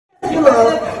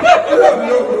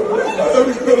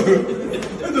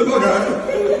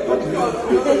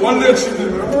One leg.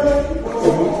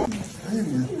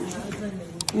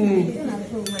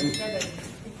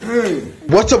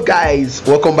 What's up, guys?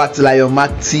 Welcome back to Lion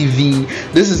Mark TV.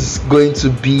 This is going to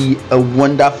be a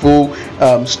wonderful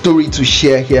story to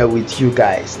share here with you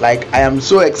guys. Like, I am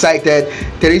so excited.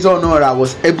 Theresa Onurah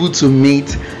was able to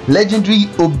meet legendary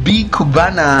Obi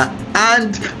Cubana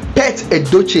and Pet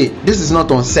Edochie. This is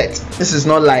not on set. This is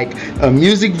not like a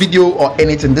music video or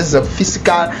anything. This is a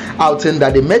physical outing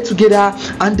that they met together,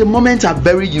 and the moments are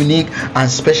very unique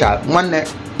and special. One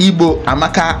Igbo,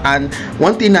 Amaka, and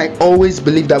one thing I always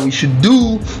believe that we should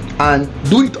do, and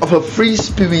do it of a free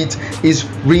spirit, is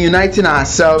reuniting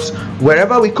ourselves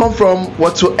wherever we come from,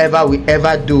 whatsoever we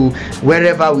ever do,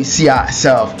 wherever we see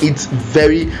ourselves. It's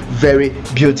very, very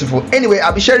beautiful. Anyway,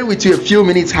 I'll be sharing with you a few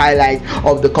minutes highlight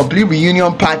of the complete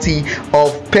reunion party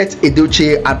of Pet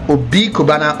Edochie and Obi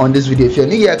Cubana on this video. If you're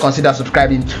new here, consider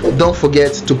subscribing. Don't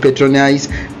forget to patronize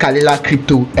Kalila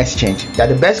Crypto Exchange. They're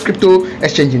the best crypto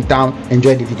exchange in town.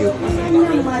 Enjoy the video.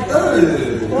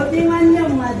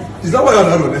 Is that why you're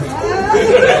not?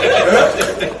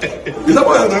 Is that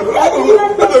why you're not?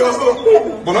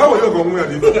 But how are you going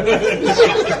to do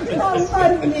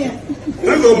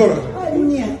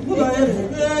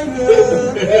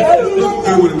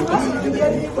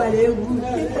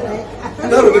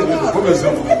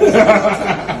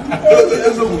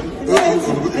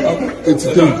It's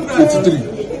 3.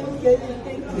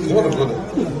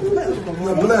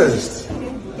 We're blessed.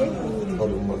 I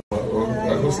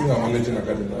go see her managing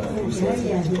academy. Be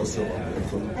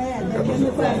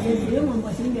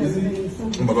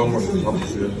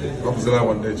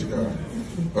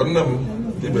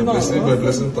a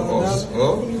blessing to us.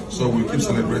 So we keep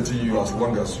celebrating you as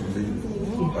long as you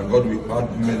live, and God will add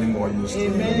many more years to you.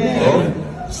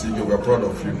 See, we are proud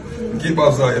of you. Keep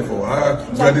us there for we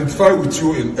identify with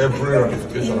you in every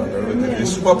ramification and everything. We're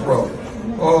super proud.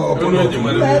 Oh,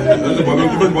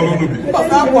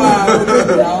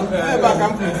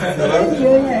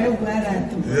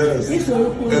 yes.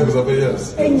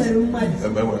 Yes.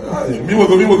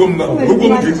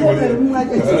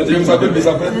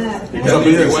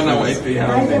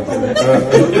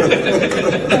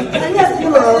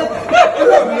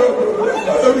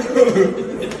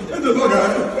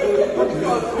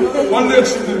 One leg.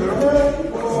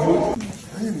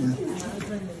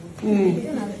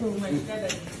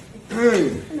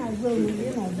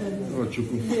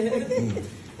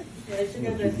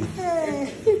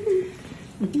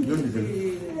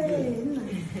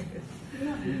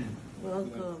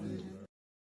 Welcome.